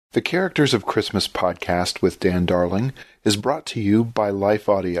The Characters of Christmas podcast with Dan Darling is brought to you by Life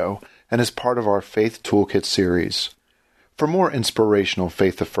Audio and is part of our Faith Toolkit series. For more inspirational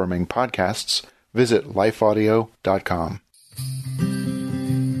faith-affirming podcasts, visit lifeaudio.com.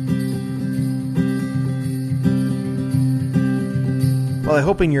 Well, I'm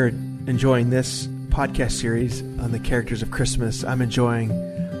hoping you're enjoying this podcast series on the Characters of Christmas. I'm enjoying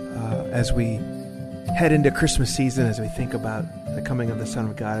as we head into Christmas season, as we think about the coming of the Son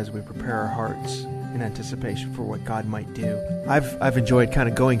of God, as we prepare our hearts in anticipation for what God might do. I've enjoyed kind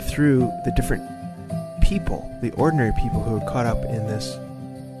of going through the different people, the ordinary people who are caught up in this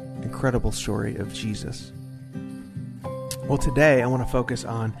incredible story of Jesus. Well, today I want to focus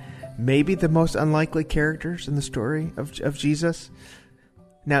on maybe the most unlikely characters in the story of Jesus.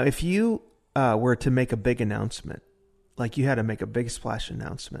 Now, if you were to make a big announcement, like you had to make a big splash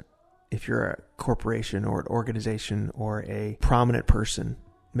announcement, if you're a corporation or an organization or a prominent person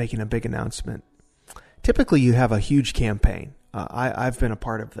making a big announcement, typically you have a huge campaign. I've been a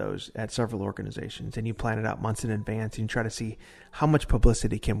part of those at several organizations, and you plan it out months in advance and you try to see how much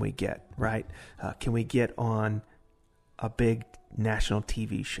publicity can we get, right? Can we get on a big national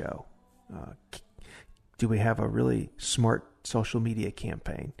TV show? Do we have a really smart social media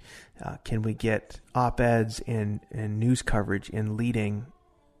campaign? Can we get op-eds and news coverage in leading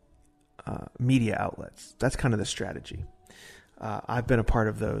media outlets? That's kind of the strategy. I've been a part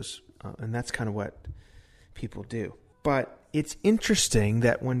of those, and that's kind of what people do. But it's interesting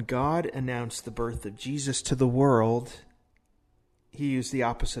that when God announced the birth of Jesus to the world, he used the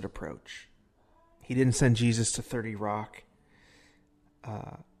opposite approach. He didn't send Jesus to 30 Rock,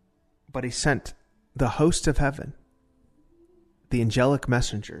 but he sent the host of heaven, the angelic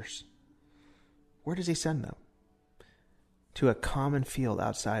messengers. Where does he send them? To a common field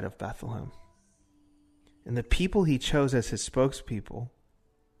outside of Bethlehem. And the people he chose as his spokespeople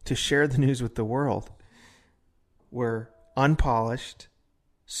to share the news with the world were unpolished,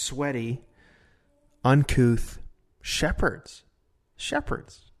 sweaty, uncouth shepherds.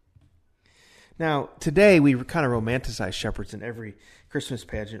 Shepherds. Now, today we kind of romanticize shepherds in every Christmas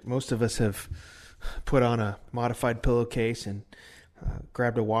pageant. Most of us have put on a modified pillowcase and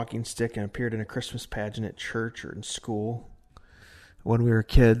grabbed a walking stick and appeared in a Christmas pageant at church or in school. When we were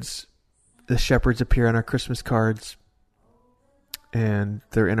kids, the shepherds appear on our Christmas cards, and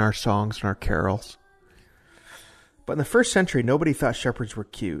they're in our songs and our carols. But in the first century, nobody thought shepherds were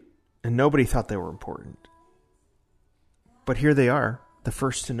cute, and nobody thought they were important. But here they are, the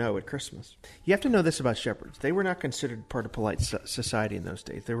first to know at Christmas. You have to know this about shepherds. They were not considered part of polite society in those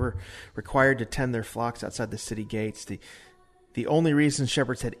days. They were required to tend their flocks outside the city gates. The only reason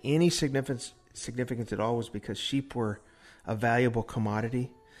shepherds had any significance at all was because sheep were a valuable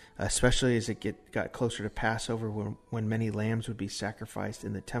commodity, especially as it got closer to Passover, when many lambs would be sacrificed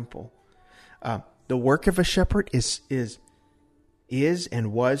in the temple. The work of a shepherd is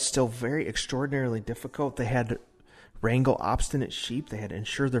and was still very extraordinarily difficult. They had to wrangle obstinate sheep. They had to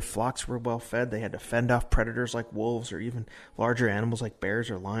ensure their flocks were well fed. They had to fend off predators like wolves or even larger animals like bears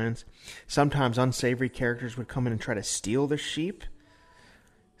or lions. Sometimes unsavory characters would come in and try to steal their sheep.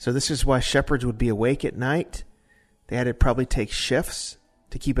 So this is why shepherds would be awake at night. They had to probably take shifts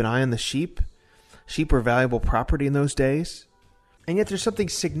to keep an eye on the sheep. Sheep were valuable property in those days. And yet there's something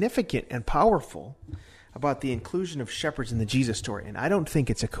significant and powerful about the inclusion of shepherds in the Jesus story, and I don't think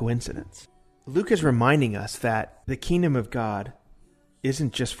it's a coincidence. Luke is reminding us that the kingdom of God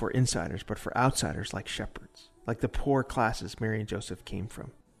isn't just for insiders, but for outsiders like shepherds, like the poor classes Mary and Joseph came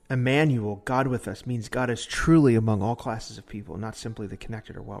from. Emmanuel, God with us, means God is truly among all classes of people, not simply the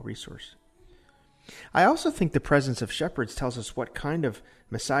connected or well-resourced. I also think the presence of shepherds tells us what kind of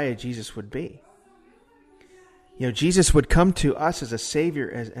Messiah Jesus would be. You know, Jesus would come to us as a Savior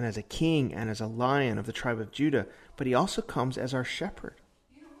and as a King and as a Lion of the tribe of Judah, but he also comes as our shepherd.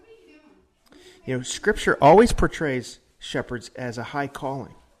 You know, Scripture always portrays shepherds as a high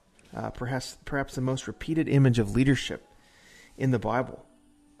calling, perhaps the most repeated image of leadership in the Bible.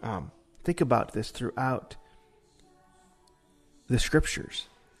 Think about this throughout the Scriptures,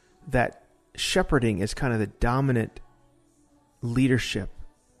 that shepherding is kind of the dominant leadership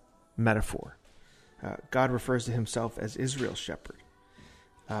metaphor. God refers to himself as Israel's shepherd.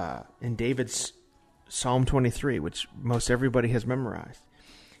 In David's Psalm 23, which most everybody has memorized,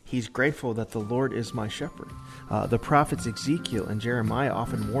 he's grateful that the Lord is my shepherd. The prophets Ezekiel and Jeremiah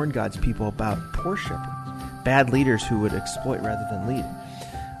often warn God's people about poor shepherds, bad leaders who would exploit rather than lead.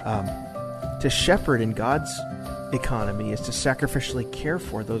 To shepherd in God's economy is to sacrificially care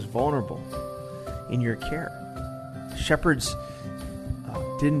for those vulnerable in your care. Shepherds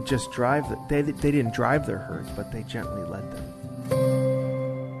didn't just drive, they didn't drive their herds, but they gently led them.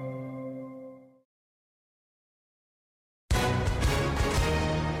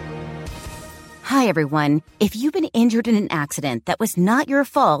 Hi, everyone. If you've been injured in an accident that was not your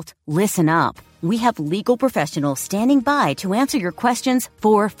fault, listen up. We have legal professionals standing by to answer your questions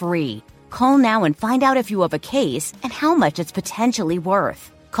for free. Call now and find out if you have a case and how much it's potentially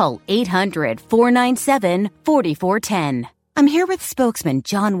worth. Call 800-497-4410. I'm here with spokesman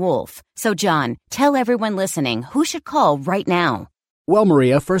John Wolf. So, John, tell everyone listening who should call right now. Well,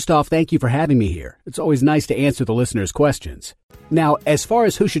 Maria, first off, thank you for having me here. It's always nice to answer the listeners' questions. Now, as far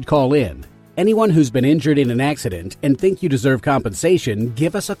as who should call in, anyone who's been injured in an accident and think you deserve compensation,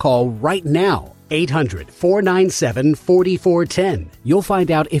 give us a call right now. 800-497-4410. You'll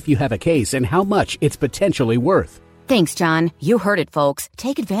find out if you have a case and how much it's potentially worth. Thanks, John. You heard it, folks.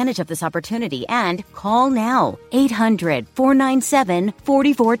 Take advantage of this opportunity and call now.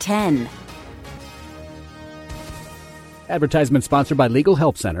 800-497-4410. Advertisement sponsored by Legal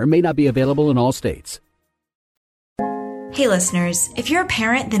Help Center. May not be available in all states. Hey listeners, if you're a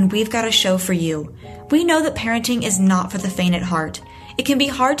parent, then we've got a show for you. We know that parenting is not for the faint at heart. It can be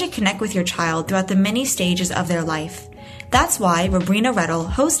hard to connect with your child throughout the many stages of their life. That's why Robrina Rettel,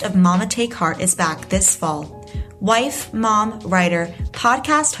 host of Mama Take Heart, is back this fall. Wife, mom, writer,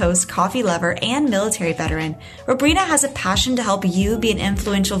 podcast host, coffee lover, and military veteran, Robrina has a passion to help you be an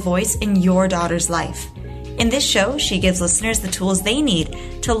influential voice in your daughter's life. In this show, she gives listeners the tools they need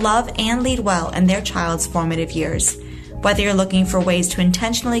to love and lead well in their child's formative years. Whether you're looking for ways to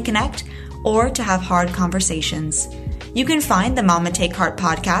intentionally connect or to have hard conversations. You can find the Mama Take Heart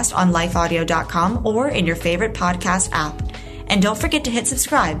podcast on lifeaudio.com or in your favorite podcast app. And don't forget to hit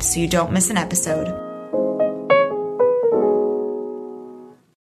subscribe so you don't miss an episode.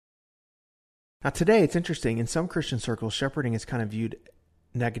 Now today, it's interesting. In some Christian circles, shepherding is kind of viewed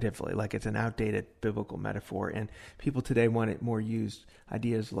negatively, like it's an outdated biblical metaphor. And people today want it more used,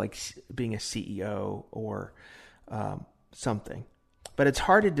 ideas like being a CEO or something. But it's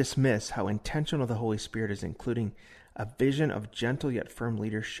hard to dismiss how intentional the Holy Spirit is, including a vision of gentle yet firm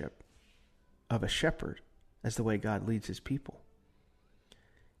leadership of a shepherd as the way God leads his people,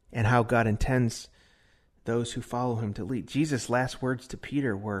 and how God intends those who follow him to lead. Jesus' last words to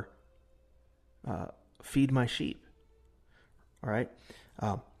Peter were, feed my sheep. All right?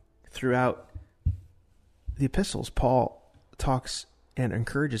 Throughout the epistles, Paul talks and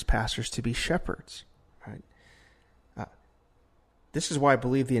encourages pastors to be shepherds. Right? This is why I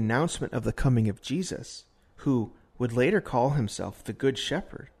believe the announcement of the coming of Jesus, who would later call himself the Good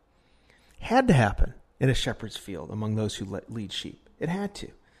Shepherd, had to happen in a shepherd's field among those who lead sheep. It had to.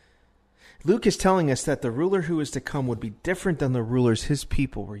 Luke is telling us that the ruler who is to come would be different than the rulers his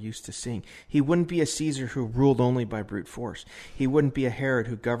people were used to seeing. He wouldn't be a Caesar who ruled only by brute force. He wouldn't be a Herod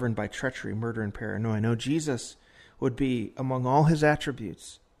who governed by treachery, murder, and paranoia. No, Jesus would be, among all his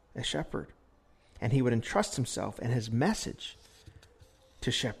attributes, a shepherd. And he would entrust himself and his message to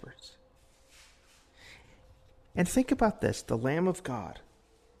shepherds. And think about this. The Lamb of God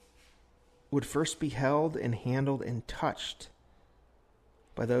would first be held and handled and touched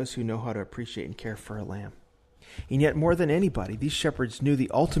by those who know how to appreciate and care for a lamb. And yet, more than anybody, these shepherds knew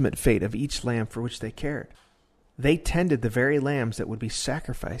the ultimate fate of each lamb for which they cared. They tended the very lambs that would be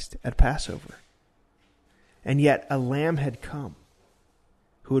sacrificed at Passover. And yet, a lamb had come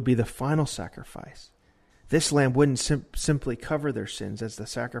who would be the final sacrifice. This lamb wouldn't simply cover their sins as the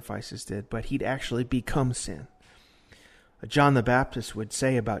sacrifices did, but he'd actually become sin. John the Baptist would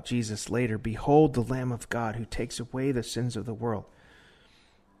say about Jesus later, "Behold the Lamb of God who takes away the sins of the world."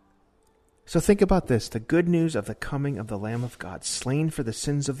 So think about this. The good news of the coming of the Lamb of God, slain for the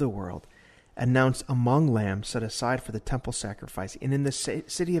sins of the world, announced among lambs set aside for the temple sacrifice, and in the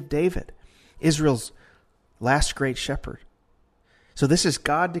city of David, Israel's last great shepherd. So this is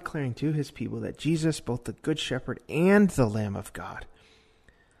God declaring to his people that Jesus, both the Good Shepherd and the Lamb of God,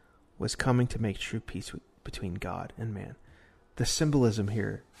 was coming to make true peace between God and man. The symbolism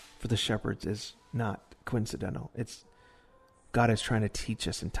here for the shepherds is not coincidental. It's God is trying to teach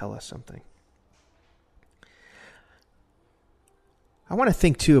us and tell us something. I want to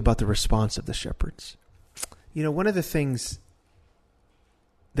think too about the response of the shepherds. You know, one of the things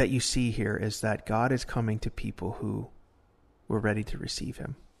that you see here is that God is coming to people who were ready to receive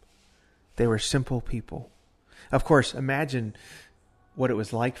him. They were simple people. Of course, imagine what it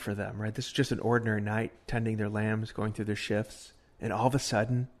was like for them, right? This is just an ordinary night, tending their lambs, going through their shifts, and all of a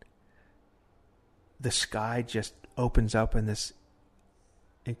sudden, the sky just opens up in this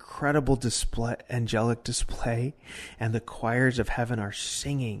incredible display, angelic display, and the choirs of heaven are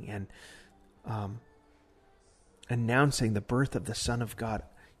singing and announcing the birth of the Son of God.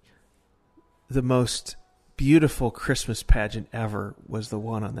 The most beautiful Christmas pageant ever was the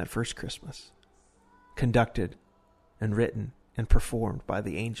one on that first Christmas, conducted and written and performed by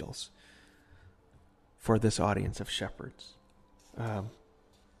the angels. for this audience of shepherds. And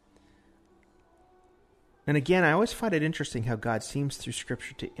again, I always find it interesting how God seems through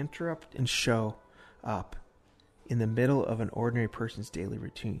Scripture to interrupt and show up in the middle of an ordinary person's daily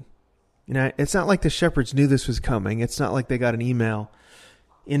routine. You know, it's not like the shepherds knew this was coming. It's not like they got an email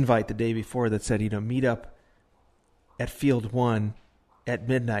invite the day before that said, meet up at Field 1 at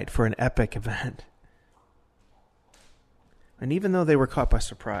midnight for an epic event. And even though they were caught by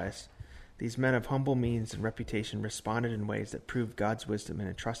surprise, these men of humble means and reputation responded in ways that proved God's wisdom in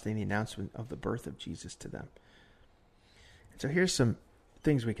entrusting the announcement of the birth of Jesus to them. And so here's some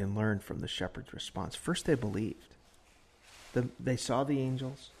things we can learn from the shepherds' response. First, they believed. They saw the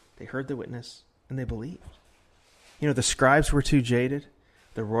angels, they heard the witness, and they believed. You know, the scribes were too jaded,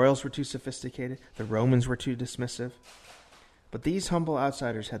 the royals were too sophisticated, the Romans were too dismissive. But these humble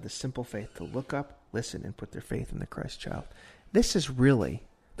outsiders had the simple faith to look up, listen, and put their faith in the Christ child. This is really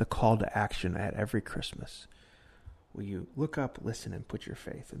the call to action at every Christmas. Will you look up, listen, and put your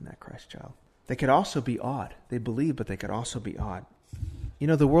faith in that Christ child? They could also be awed. They believed, but they could also be awed. You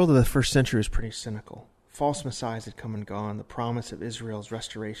know, the world of the first century was pretty cynical. False messiahs had come and gone. The promise of Israel's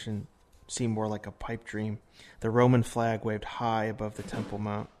restoration seemed more like a pipe dream. The Roman flag waved high above the Temple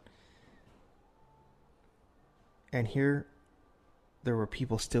Mount. And here, there were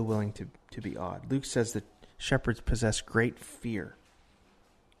people still willing to be awed. Luke says that shepherds possess great fear.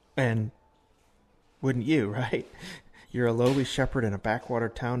 And wouldn't you, right? You're a lowly shepherd in a backwater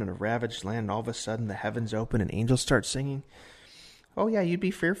town in a ravaged land, and all of a sudden the heavens open and angels start singing. Oh yeah, you'd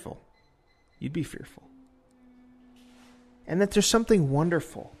be fearful. You'd be fearful. And that there's something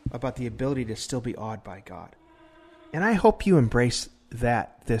wonderful about the ability to still be awed by God. And I hope you embrace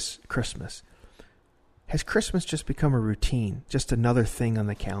that this Christmas. Has Christmas just become a routine, just another thing on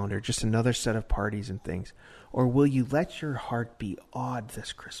the calendar, just another set of parties and things? Or will you let your heart be awed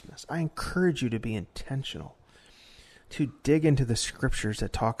this Christmas? I encourage you to be intentional, to dig into the scriptures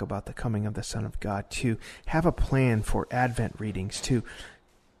that talk about the coming of the Son of God, to have a plan for Advent readings, to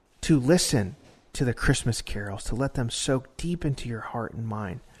listen to the Christmas carols, to let them soak deep into your heart and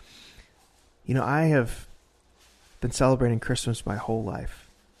mind. You know, I have been celebrating Christmas my whole life,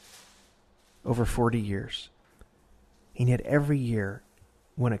 over 40 years. And yet every year,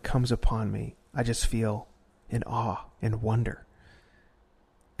 when it comes upon me, I just feel in awe and wonder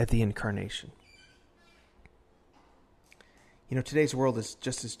at the incarnation. You know, today's world is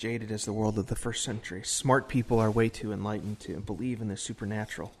just as jaded as the world of the first century. Smart people are way too enlightened to believe in the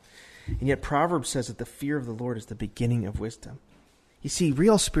supernatural. And yet Proverbs says that the fear of the Lord is the beginning of wisdom. You see,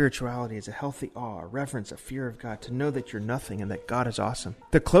 real spirituality is a healthy awe, a reverence, a fear of God, to know that you're nothing and that God is awesome.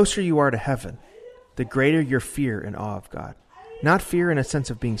 The closer you are to heaven, the greater your fear and awe of God. Not fear in a sense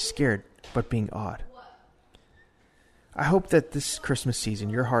of being scared, but being awed. I hope that this Christmas season,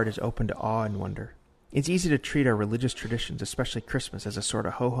 your heart is open to awe and wonder. It's easy to treat our religious traditions, especially Christmas, as a sort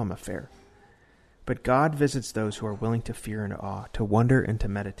of ho-hum affair. But God visits those who are willing to fear and awe, to wonder and to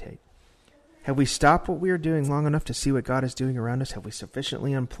meditate. Have we stopped what we are doing long enough to see what God is doing around us? Have we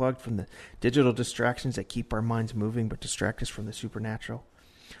sufficiently unplugged from the digital distractions that keep our minds moving but distract us from the supernatural?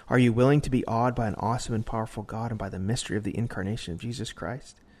 Are you willing to be awed by an awesome and powerful God and by the mystery of the incarnation of Jesus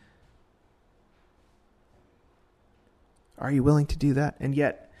Christ? Are you willing to do that? And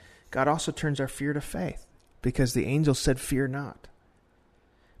yet, God also turns our fear to faith, because the angel said, "Fear not."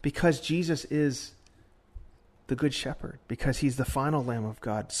 Because Jesus is the Good Shepherd, because he's the final Lamb of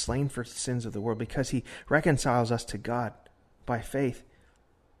God, slain for the sins of the world, because he reconciles us to God by faith,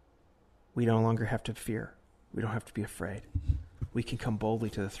 we no longer have to fear. We don't have to be afraid. We can come boldly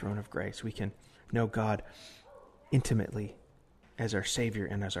to the throne of grace. We can know God intimately as our Savior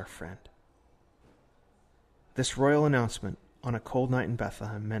and as our friend. This royal announcement on a cold night in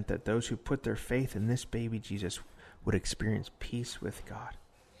Bethlehem meant that those who put their faith in this baby Jesus would experience peace with God.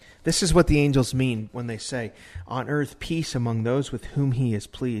 This is what the angels mean when they say, "On earth peace among those with whom he is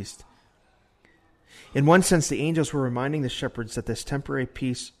pleased." In one sense, the angels were reminding the shepherds that this temporary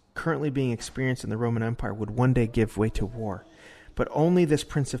peace currently being experienced in the Roman Empire would one day give way to war. But only this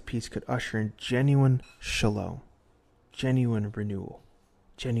Prince of Peace could usher in genuine shalom, genuine renewal,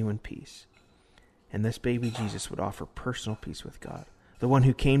 genuine peace. And this baby Jesus would offer personal peace with God. The one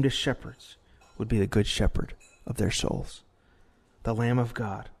who came to shepherds would be the good shepherd of their souls. The Lamb of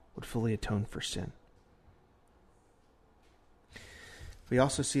God would fully atone for sin. We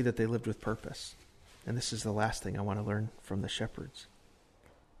also see that they lived with purpose. And this is the last thing I want to learn from the shepherds.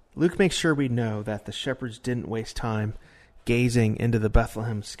 Luke makes sure we know that the shepherds didn't waste time gazing into the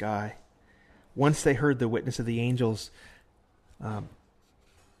Bethlehem sky. Once they heard the witness of the angels,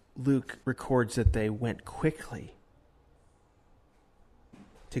 Luke records that they went quickly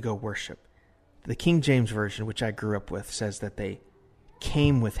to go worship. The King James Version, which I grew up with, says that they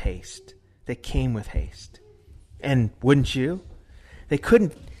came with haste. They came with haste. And wouldn't you? They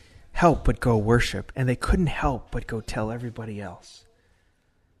couldn't help but go worship, and they couldn't help but go tell everybody else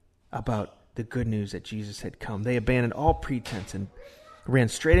about the good news that Jesus had come. They abandoned all pretense and ran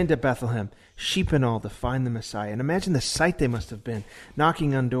straight into Bethlehem, sheep and all, to find the Messiah. And imagine the sight they must have been,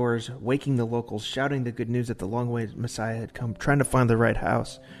 knocking on doors, waking the locals, shouting the good news that the long-awaited Messiah had come, trying to find the right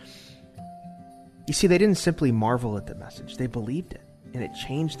house. You see, they didn't simply marvel at the message. They believed it, and it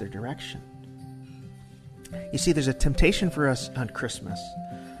changed their direction. You see, there's a temptation for us on Christmas,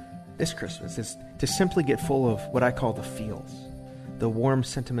 this Christmas, is to simply get full of what I call the feels, the warm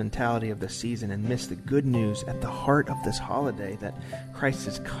sentimentality of the season, and miss the good news at the heart of this holiday, that Christ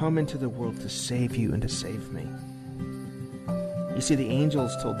has come into the world to save you and to save me. You see, the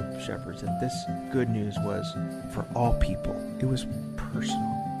angels told the shepherds that this good news was for all people. It was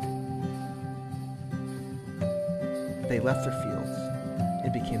personal. They left their fields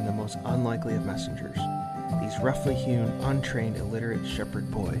and became the most unlikely of messengers. These roughly hewn, untrained, illiterate shepherd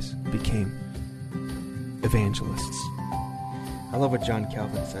boys became evangelists. I love what John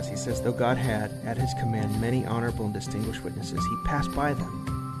Calvin says. He says, though God had at his command many honorable and distinguished witnesses, he passed by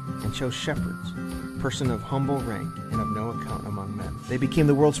them and chose shepherds, person of humble rank and of no account among men. They became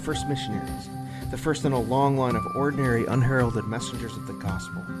the world's first missionaries, the first in a long line of ordinary, unheralded messengers of the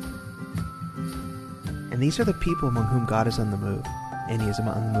gospel. And these are the people among whom God is on the move, and he is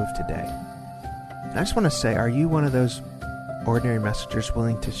on the move today. And I just want to say, are you one of those ordinary messengers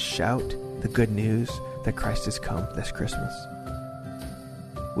willing to shout the good news that Christ has come this Christmas?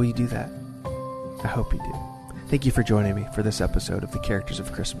 Will you do that? I hope you do. Thank you for joining me for this episode of The Characters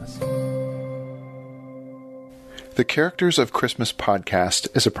of Christmas. The Characters of Christmas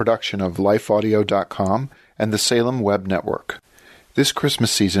podcast is a production of lifeaudio.com and the Salem Web Network. This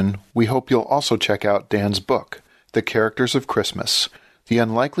Christmas season, we hope you'll also check out Dan's book, The Characters of Christmas, The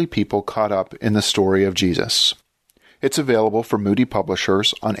Unlikely People Caught Up in the Story of Jesus. It's available for Moody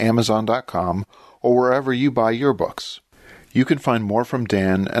Publishers on Amazon.com or wherever you buy your books. You can find more from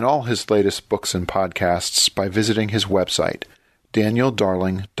Dan and all his latest books and podcasts by visiting his website,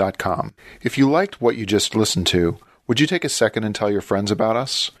 danieldarling.com. If you liked what you just listened to, would you take a second and tell your friends about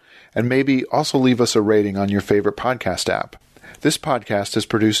us? And maybe also leave us a rating on your favorite podcast app. This podcast is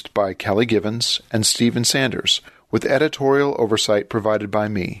produced by Kelly Givens and Stephen Sanders, with editorial oversight provided by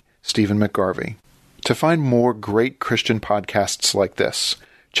me, Stephen McGarvey. To find more great Christian podcasts like this,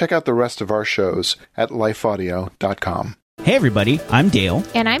 check out the rest of our shows at lifeaudio.com. Hey everybody, I'm Dale.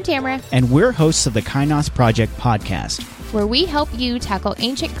 And I'm Tamara. And we're hosts of the Kainos Project podcast, where we help you tackle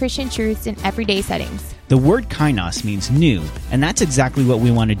ancient Christian truths in everyday settings. The word Kainos means new, and that's exactly what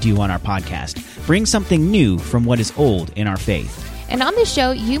we want to do on our podcast. Bring something new from what is old in our faith. And on this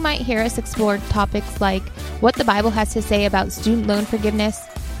show, you might hear us explore topics like what the Bible has to say about student loan forgiveness,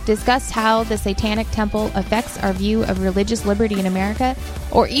 discuss how the Satanic Temple affects our view of religious liberty in America,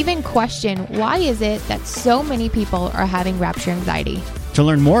 or even question why is it that so many people are having rapture anxiety. To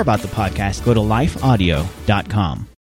learn more about the podcast, go to lifeaudio.com.